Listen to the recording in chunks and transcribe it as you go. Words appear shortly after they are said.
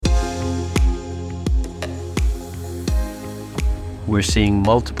we're seeing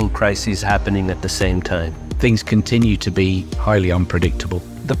multiple crises happening at the same time. Things continue to be highly unpredictable.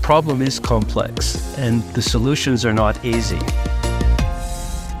 The problem is complex, and the solutions are not easy.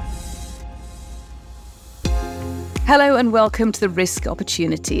 Hello and welcome to The Risk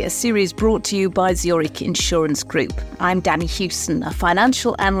Opportunity, a series brought to you by Zurich Insurance Group. I'm Danni Hewson, a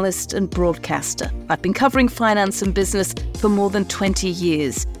financial analyst and broadcaster. I've been covering finance and business for more than 20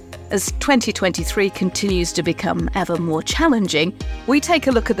 years. As 2023 continues to become ever more challenging, we take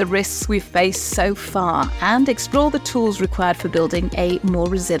a look at the risks we've faced so far and explore the tools required for building a more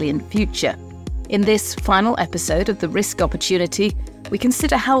resilient future. In this final episode of The Risk Opportunity, we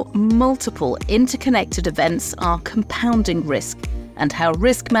consider how multiple interconnected events are compounding risk and how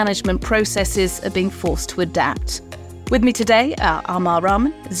risk management processes are being forced to adapt. With me today are Amar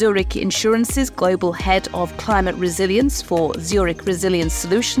Rahman, Zurich Insurance's Global Head of Climate Resilience for Zurich Resilience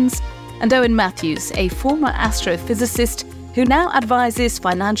Solutions, and Owen Matthews, a former astrophysicist who now advises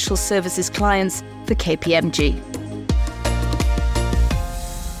financial services clients for KPMG.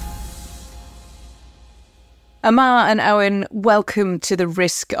 Amar and Owen, welcome to The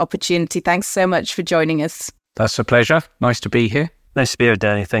Risk Opportunity. Thanks so much for joining us. That's a pleasure. Nice to be here. Nice to be here,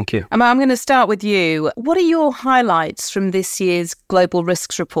 Danny. Thank you. Amar, I'm going to start with you. What are your highlights from this year's Global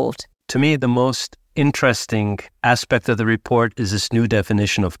Risks Report? To me, the most interesting aspect of the report is this new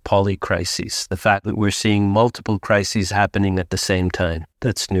definition of polycrisis, the fact that we're seeing multiple crises happening at the same time.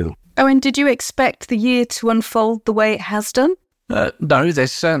 That's new. Owen, did you expect the year to unfold the way it has done? No,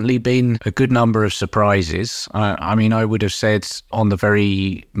 there's certainly been a good number of surprises. I would have said on the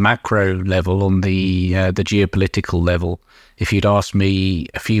very macro level, on the geopolitical level, if you'd asked me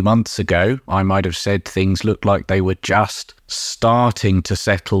a few months ago, I might have said things looked like they were just starting to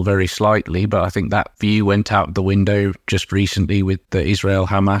settle very slightly. But I think that view went out the window just recently with the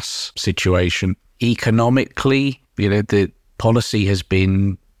Israel-Hamas situation. Economically, the policy has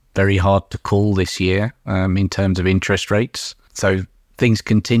been very hard to call this year in terms of interest rates. So things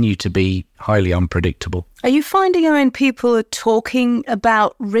continue to be highly unpredictable. Are you finding, Owen, people are talking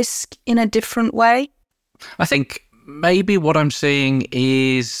about risk in a different way? I think maybe what I'm seeing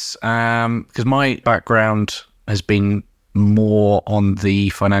is, because my background has been more on the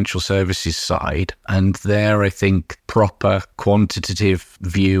financial services side, and there I think proper quantitative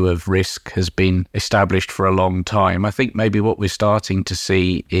view of risk has been established for a long time. I think maybe what we're starting to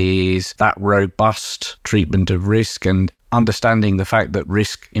see is that robust treatment of risk and understanding the fact that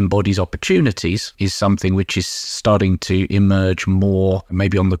risk embodies opportunities is something which is starting to emerge more,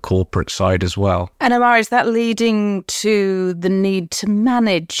 maybe on the corporate side as well. And Amar, is that leading to the need to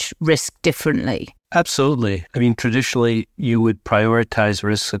manage risk differently? Absolutely. Traditionally, you would prioritize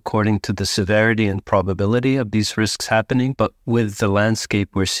risks according to the severity and probability of these risks happening. But with the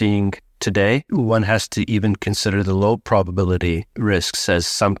landscape we're seeing today, one has to even consider the low probability risks as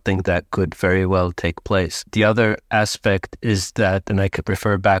something that could very well take place. The other aspect is that, and I could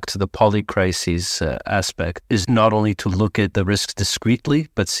refer back to the polycrisis aspect, is not only to look at the risks discretely,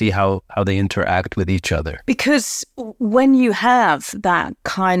 but see how they interact with each other. Because when you have that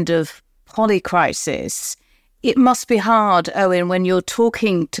kind of polycrisis, it must be hard, Owen, when you're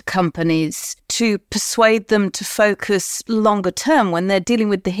talking to companies to persuade them to focus longer term when they're dealing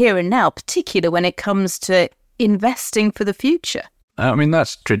with the here and now, particularly when it comes to investing for the future.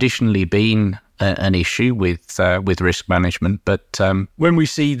 That's traditionally been an issue with risk management. But when we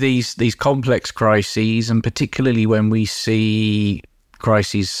see these complex crises, and particularly when we see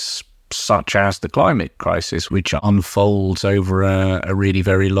crises such as the climate crisis, which unfolds over a really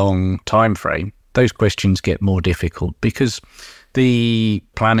very long time frame, those questions get more difficult because the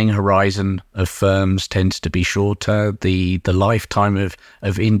planning horizon of firms tends to be shorter. The lifetime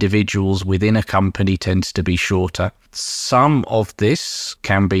of individuals within a company tends to be shorter. Some of this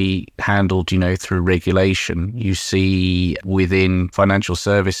can be handled, through regulation. You see within financial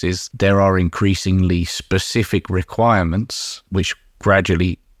services, there are increasingly specific requirements which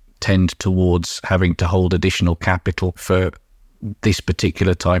gradually tend towards having to hold additional capital for this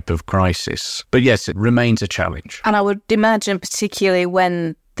particular type of crisis. But yes, it remains a challenge. And I would imagine particularly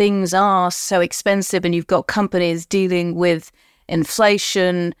when things are so expensive and you've got companies dealing with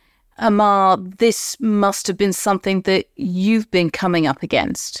inflation, Amar, this must have been something that you've been coming up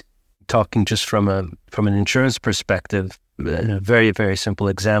against. Talking just from an insurance perspective, a very, very simple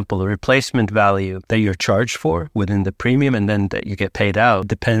example, the replacement value that you're charged for within the premium and then that you get paid out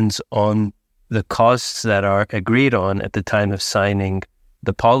depends on the costs that are agreed on at the time of signing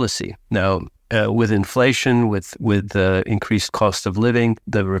the policy. Now, with inflation, with the increased cost of living,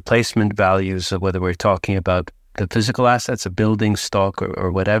 the replacement values of whether we're talking about the physical assets, a building, stock,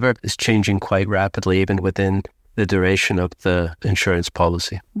 or whatever, is changing quite rapidly, even within the duration of the insurance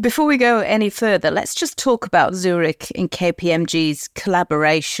policy. Before we go any further, let's just talk about Zurich and KPMG's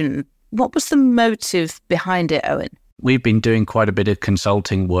collaboration. What was the motive behind it, Owen? We've been doing quite a bit of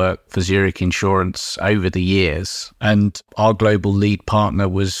consulting work for Zurich Insurance over the years, and our global lead partner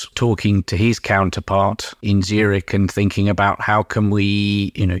was talking to his counterpart in Zurich and thinking about how can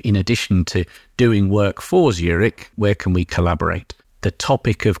we, in addition to doing work for Zurich, where can we collaborate? The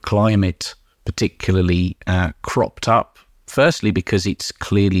topic of climate particularly cropped up, firstly because it's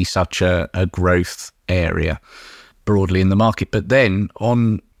clearly such a growth area broadly in the market, but then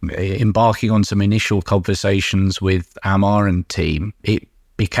on embarking on some initial conversations with Amar and team, it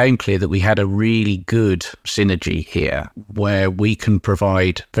became clear that we had a really good synergy here where we can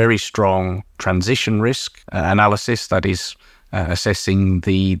provide very strong transition risk analysis, that is assessing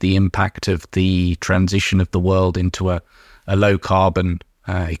the impact of the transition of the world into a low carbon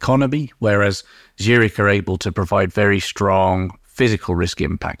economy, whereas Zurich are able to provide very strong physical risk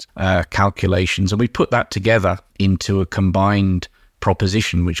impact calculations. And we put that together into a combined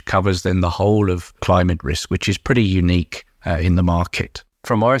proposition which covers then the whole of climate risk, which is pretty unique in the market.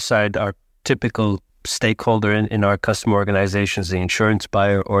 From our side, our typical stakeholder in our customer organization is the insurance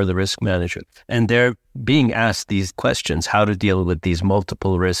buyer or the risk manager. And they're being asked these questions, how to deal with these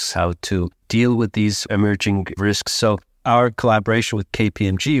multiple risks, how to deal with these emerging risks. So our collaboration with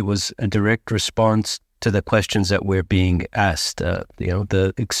KPMG was a direct response to the questions that we're being asked,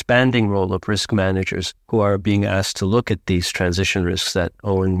 the expanding role of risk managers who are being asked to look at these transition risks that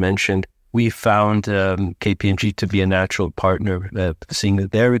Owen mentioned. We found KPMG to be a natural partner, seeing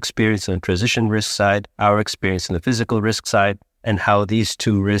their experience on the transition risk side, our experience on the physical risk side, and how these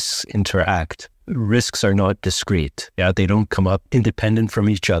two risks interact. Risks are not discrete. They don't come up independent from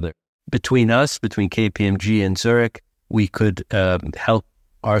each other. Between KPMG and Zurich, we could help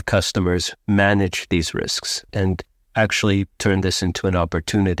our customers manage these risks and actually turn this into an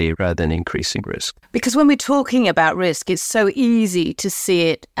opportunity rather than increasing risk. Because when we're talking about risk, it's so easy to see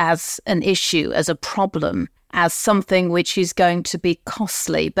it as an issue, as a problem, as something which is going to be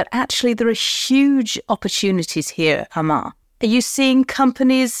costly. But actually, there are huge opportunities here, Amar. Are you seeing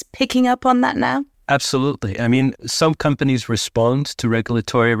companies picking up on that now? Absolutely. I mean, some companies respond to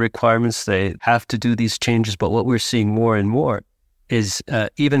regulatory requirements. They have to do these changes. But what we're seeing more and more is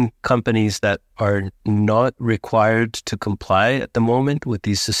even companies that are not required to comply at the moment with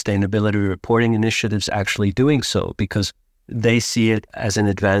these sustainability reporting initiatives actually doing so because they see it as an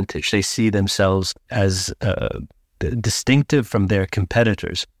advantage. They see themselves as distinctive from their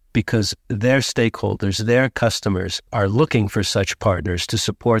competitors because their stakeholders, their customers are looking for such partners to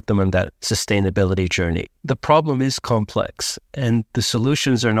support them on that sustainability journey. The problem is complex and the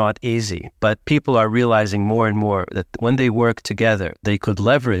solutions are not easy, but people are realizing more and more that when they work together, they could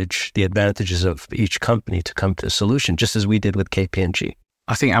leverage the advantages of each company to come to a solution, just as we did with KPMG.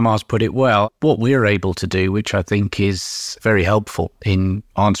 I think Amar's put it well. What we're able to do, which I think is very helpful in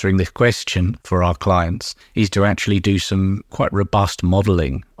answering this question for our clients, is to actually do some quite robust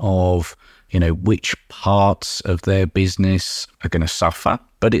modeling of, which parts of their business are going to suffer.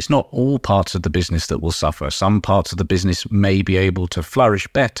 But it's not all parts of the business that will suffer. Some parts of the business may be able to flourish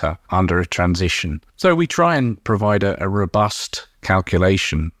better under a transition. So we try and provide a robust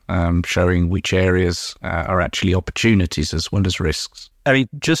calculation showing which areas are actually opportunities as well as risks. I mean,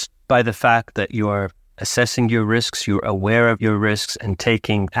 just by the fact that you are assessing your risks, you're aware of your risks and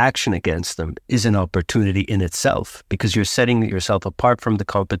taking action against them is an opportunity in itself because you're setting yourself apart from the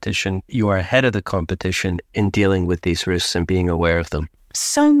competition. You are ahead of the competition in dealing with these risks and being aware of them.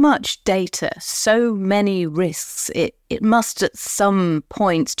 So much data, so many risks. It must at some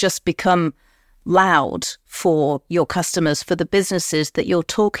point just become loud for your customers, for the businesses that you're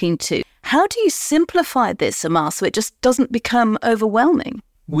talking to. How do you simplify this, Amar, so it just doesn't become overwhelming?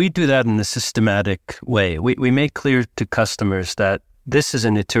 We do that in a systematic way. We make clear to customers that this is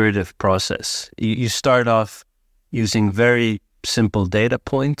an iterative process. You start off using very simple data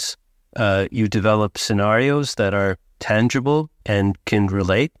points. You develop scenarios that are tangible and can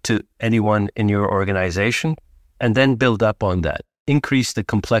relate to anyone in your organization, and then build up on that. Increase the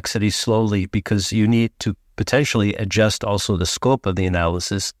complexity slowly because you need to potentially adjust also the scope of the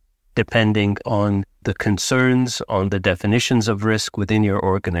analysis depending on the concerns, on the definitions of risk within your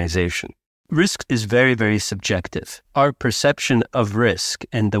organization. Risk is very, very subjective. Our perception of risk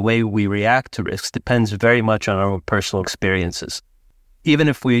and the way we react to risks depends very much on our own personal experiences. Even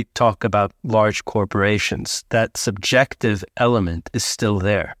if we talk about large corporations, that subjective element is still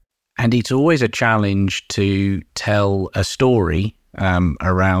there. And it's always a challenge to tell a story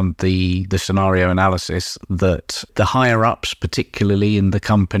around the scenario analysis that the higher ups, particularly in the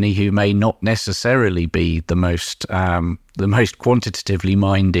company, who may not necessarily be the most quantitatively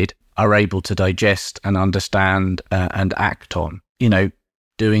minded, are able to digest and understand and act on.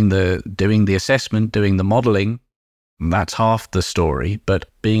 Doing the assessment, doing the modeling, that's half the story, but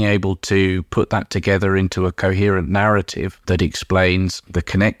being able to put that together into a coherent narrative that explains the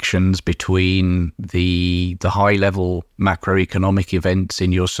connections between the high-level macroeconomic events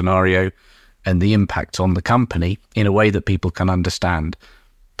in your scenario and the impact on the company in a way that people can understand,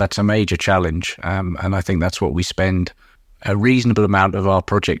 that's a major challenge. And I think that's what we spend a reasonable amount of our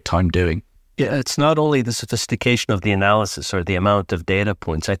project time doing. Yeah, it's not only the sophistication of the analysis or the amount of data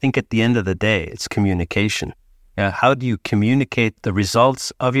points. I think at the end of the day, it's communication. How do you communicate the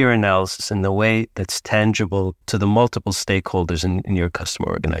results of your analysis in a way that's tangible to the multiple stakeholders in your customer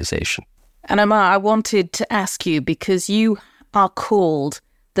organization? And Amar, I wanted to ask you, because you are called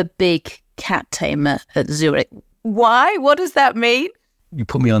the big cat tamer at Zurich. Why? What does that mean? You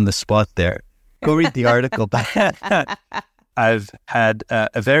put me on the spot there. Go read the article. I've had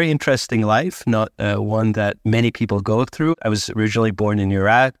a very interesting life, not one that many people go through. I was originally born in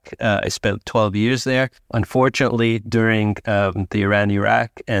Iraq. I spent 12 years there. Unfortunately, during the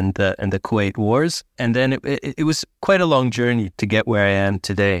Iran-Iraq and the Kuwait wars. And then it was quite a long journey to get where I am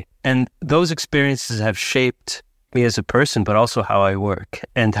today. And those experiences have shaped me as a person, but also how I work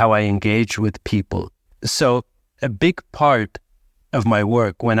and how I engage with people. So a big part of my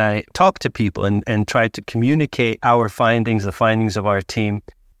work, when I talk to people and try to communicate our findings, the findings of our team,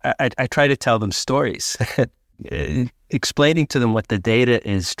 I try to tell them stories, explaining to them what the data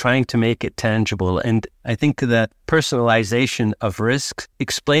is, trying to make it tangible. And I think that personalization of risk,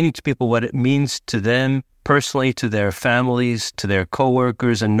 explaining to people what it means to them personally, to their families, to their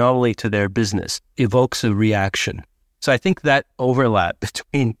coworkers, and not only to their business, evokes a reaction. So I think that overlap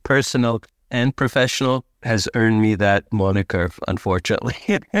between personal and professional has earned me that moniker, unfortunately.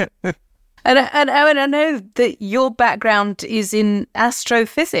 And Owen, I know that your background is in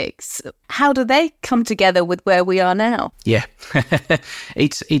astrophysics. How do they come together with where we are now? Yeah,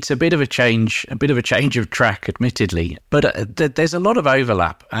 it's a bit of a change of track, admittedly, but there's a lot of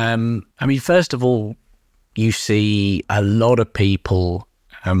overlap. First of all, you see a lot of people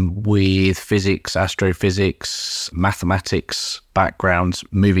with physics, astrophysics, mathematics backgrounds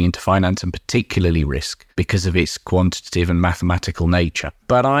moving into finance, and particularly risk because of its quantitative and mathematical nature.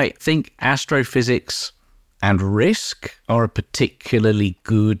 But I think astrophysics and risk are a particularly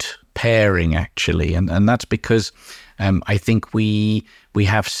good pairing, actually. And that's because I think we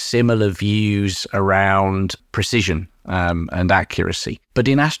have similar views around precision and accuracy. But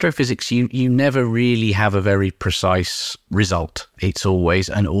in astrophysics, you never really have a very precise result. It's always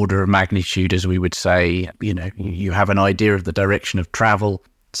an order of magnitude, as we would say. You have an idea of the direction of travel.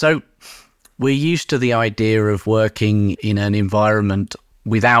 So we're used to the idea of working in an environment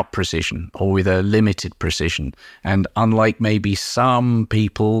without precision or with a limited precision. And unlike maybe some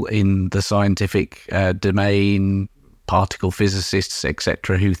people in the scientific domain, particle physicists,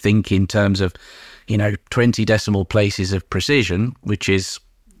 etc., who think in terms of 20 decimal places of precision, which is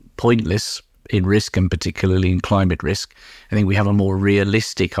pointless in risk and particularly in climate risk. I think we have a more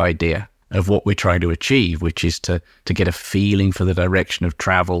realistic idea of what we're trying to achieve, which is to get a feeling for the direction of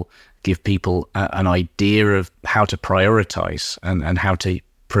travel, give people an idea of how to prioritize and how to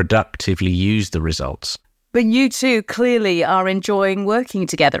productively use the results. But you two clearly are enjoying working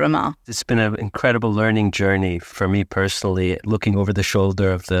together, Amar. It's been an incredible learning journey for me personally, looking over the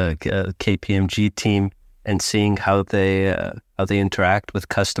shoulder of the KPMG team and seeing how they interact with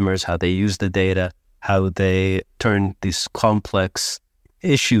customers, how they use the data, how they turn these complex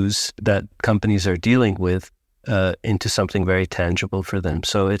issues that companies are dealing with into something very tangible for them.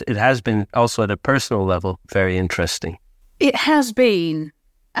 So it has been also at a personal level very interesting. It has been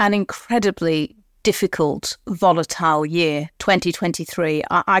an incredibly difficult, volatile year, 2023.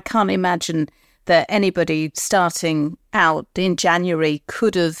 I can't imagine that anybody starting out in January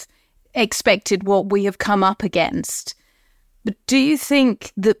could have expected what we have come up against. But do you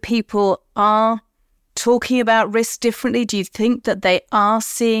think that people are talking about risk differently? Do you think that they are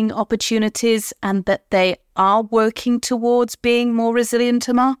seeing opportunities and that they are working towards being more resilient,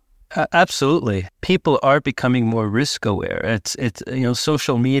 Amar? Absolutely. People are becoming more risk aware. It's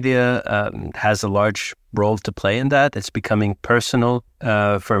social media has a large role to play in that. It's becoming personal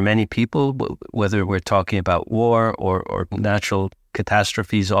for many people, whether we're talking about war or natural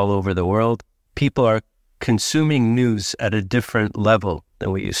catastrophes all over the world. People are consuming news at a different level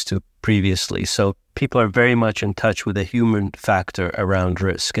than we used to previously. So people are very much in touch with the human factor around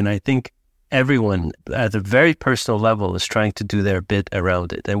risk. And I think everyone at a very personal level is trying to do their bit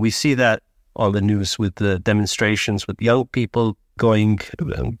around it. And we see that on the news with the demonstrations, with young people going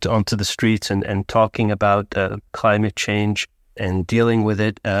onto the streets and talking about climate change and dealing with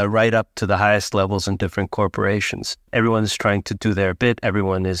it right up to the highest levels in different corporations. Everyone is trying to do their bit.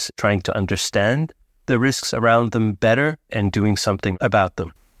 Everyone is trying to understand the risks around them better and doing something about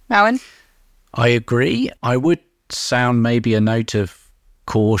them. Owen? I agree. I would sound maybe a note of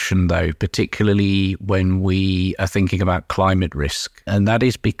caution, though, particularly when we are thinking about climate risk. And that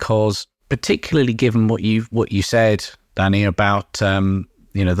is because, particularly given what you said, Danny, about the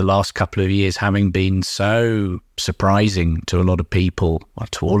last couple of years having been so surprising to a lot of people, well,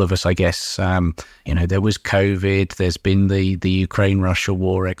 to all of us, I guess. There was COVID, there's been the Ukraine-Russia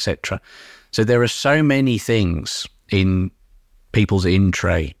war, etc. So there are so many things in people's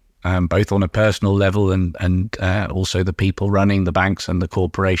in-tray, both on a personal level and also the people running the banks and the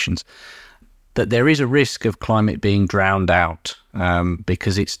corporations, that there is a risk of climate being drowned out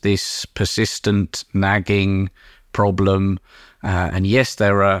because it's this persistent, nagging problem. And yes,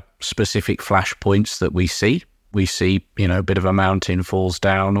 there are specific flashpoints that we see. We see, a bit of a mountain falls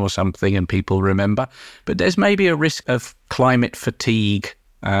down or something and people remember. But there's maybe a risk of climate fatigue,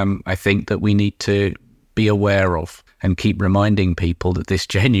 I think, that we need to be aware of and keep reminding people that this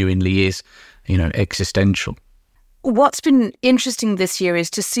genuinely is, existential. What's been interesting this year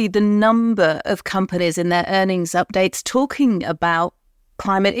is to see the number of companies in their earnings updates talking about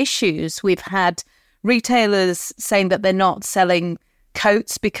climate issues. We've had retailers saying that they're not selling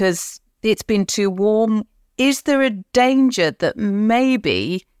coats because it's been too warm. Is there a danger that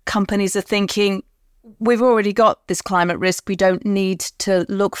maybe companies are thinking, we've already got this climate risk, we don't need to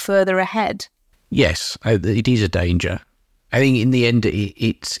look further ahead? Yes, it is a danger. I think in the end,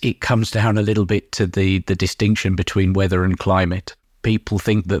 it comes down a little bit to the distinction between weather and climate. People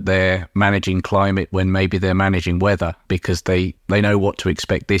think that they're managing climate when maybe they're managing weather because they know what to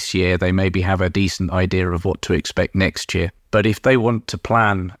expect this year. They maybe have a decent idea of what to expect next year. But if they want to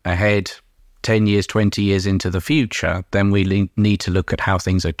plan ahead 10 years, 20 years into the future, then we need to look at how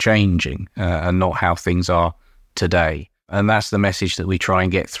things are changing and not how things are today. And that's the message that we try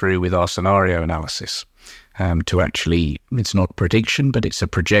and get through with our scenario analysis. To actually, it's not a prediction, but it's a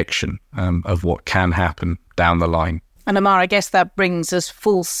projection of what can happen down the line. And Amar, I guess that brings us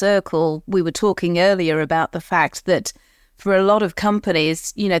full circle. We were talking earlier about the fact that for a lot of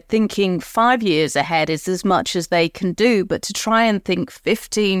companies, thinking 5 years ahead is as much as they can do, but to try and think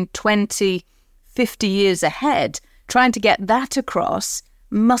 15, 20, 50 years ahead, trying to get that across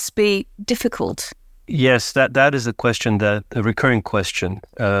must be difficult. Yes, that is a recurring question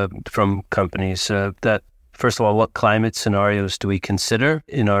from companies that, first of all, what climate scenarios do we consider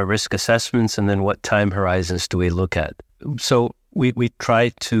in our risk assessments, and then what time horizons do we look at? So we try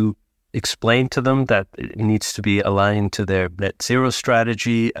to explain to them that it needs to be aligned to their net zero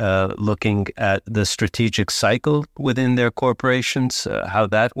strategy, looking at the strategic cycle within their corporations, how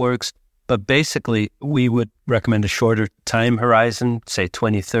that works. But basically, we would recommend a shorter time horizon, say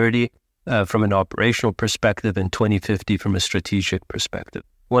 2030, from an operational perspective, and 2050 from a strategic perspective.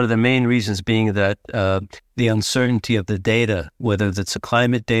 One of the main reasons being that the uncertainty of the data, whether that's a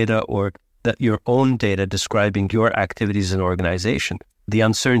climate data or that your own data describing your activities as an organization, the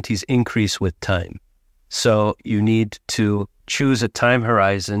uncertainties increase with time. So you need to choose a time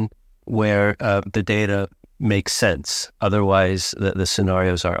horizon where the data makes sense. Otherwise, the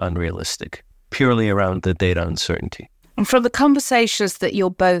scenarios are unrealistic, purely around the data uncertainty. And from the conversations that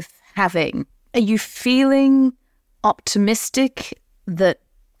you're both having, are you feeling optimistic that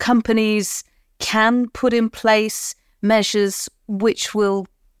companies can put in place measures which will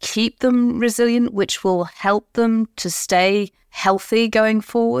keep them resilient, which will help them to stay healthy going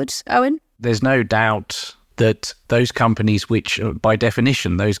forward, Owen? There's no doubt that those companies which, by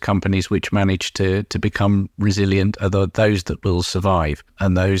definition, those companies which manage to become resilient are those that will survive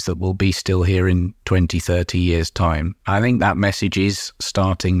and those that will be still here in 20, 30 years' time. I think that message is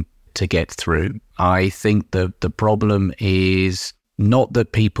starting to get through. I think the problem is not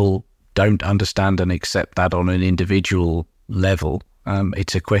that people don't understand and accept that on an individual level.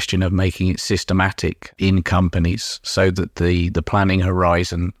 It's a question of making it systematic in companies so that the planning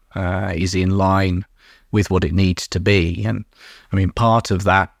horizon is in line with what it needs to be. And I mean, part of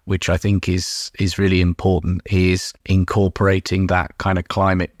that, which I think is really important, is incorporating that kind of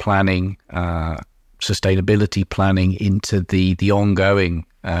climate planning, sustainability planning into the ongoing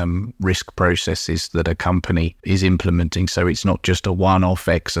risk processes that a company is implementing. So it's not just a one-off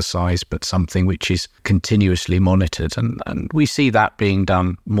exercise, but something which is continuously monitored. And we see that being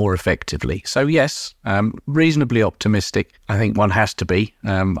done more effectively. So yes, reasonably optimistic. I think one has to be,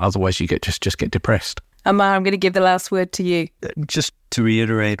 otherwise you just get depressed. Amar, I'm going to give the last word to you. Just to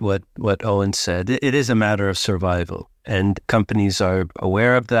reiterate what Owen said, it is a matter of survival, and companies are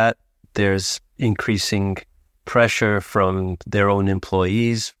aware of that. There's increasing pressure from their own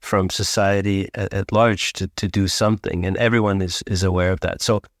employees, from society at large to do something, and everyone is aware of that.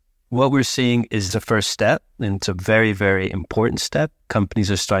 So what we're seeing is the first step, and it's a very, very important step. Companies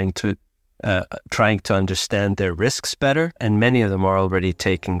are trying to understand their risks better, and many of them are already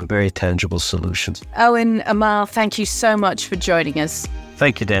taking very tangible solutions. Owen, Amar, thank you so much for joining us.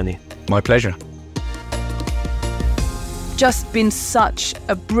 Thank you, Danny. My pleasure. Just been such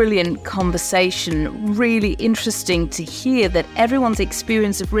a brilliant conversation. Really interesting to hear that everyone's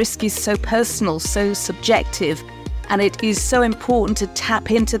experience of risk is so personal, so subjective, and it is so important to tap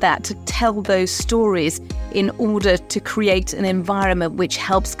into that, to tell those stories in order to create an environment which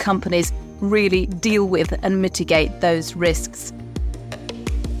helps companies really deal with and mitigate those risks.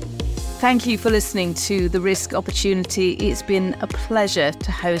 Thank you for listening to The Risk Opportunity. It's been a pleasure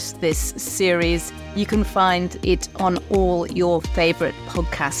to host this series. You can find it on all your favourite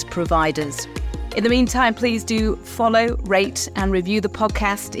podcast providers. In the meantime, please do follow, rate and review the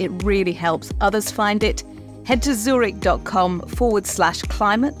podcast. It really helps others find it. Head to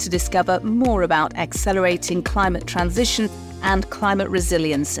zurich.com/climate to discover more about accelerating climate transition and climate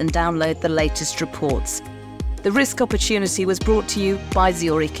resilience and download the latest reports. The Risk Opportunity was brought to you by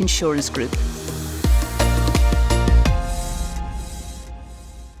Zurich Insurance Group.